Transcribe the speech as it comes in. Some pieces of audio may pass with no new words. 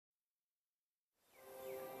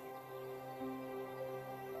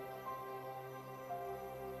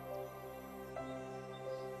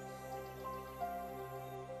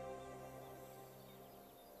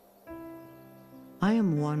I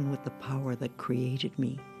am one with the power that created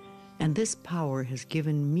me, and this power has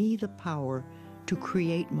given me the power to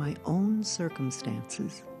create my own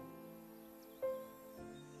circumstances.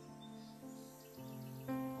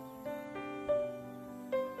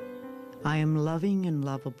 I am loving and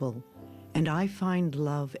lovable, and I find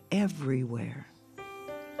love everywhere.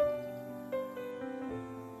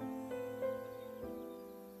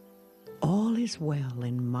 All is well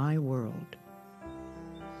in my world.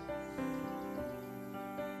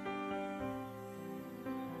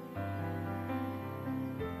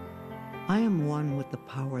 I am one with the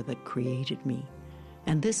power that created me,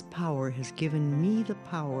 and this power has given me the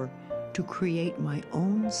power to create my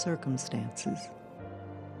own circumstances.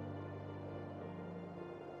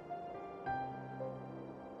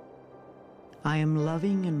 I am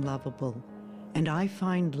loving and lovable, and I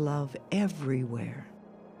find love everywhere.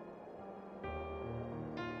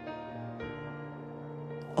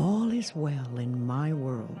 All is well in my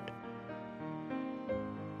world.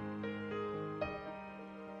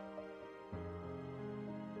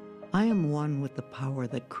 I am one with the power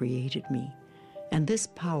that created me, and this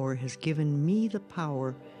power has given me the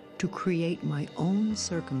power to create my own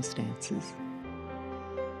circumstances.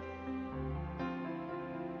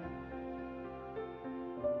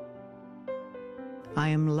 I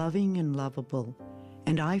am loving and lovable,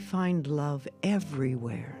 and I find love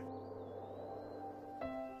everywhere.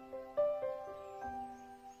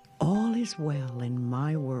 All is well in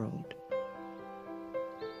my world.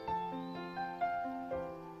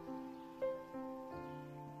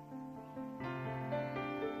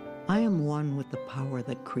 I am one with the power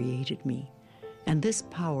that created me, and this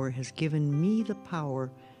power has given me the power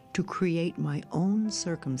to create my own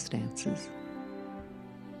circumstances.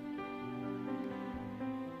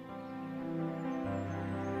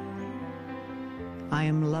 I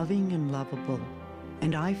am loving and lovable,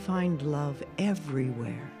 and I find love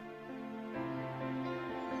everywhere.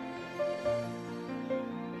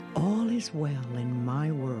 All is well in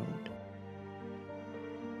my world.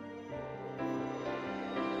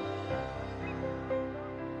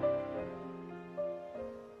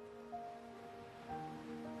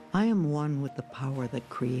 I am one with the power that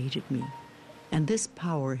created me, and this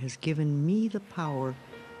power has given me the power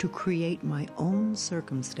to create my own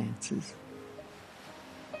circumstances.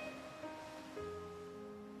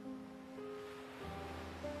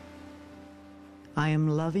 I am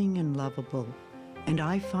loving and lovable, and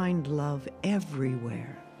I find love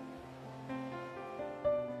everywhere.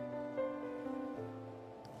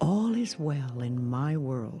 All is well in my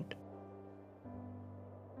world.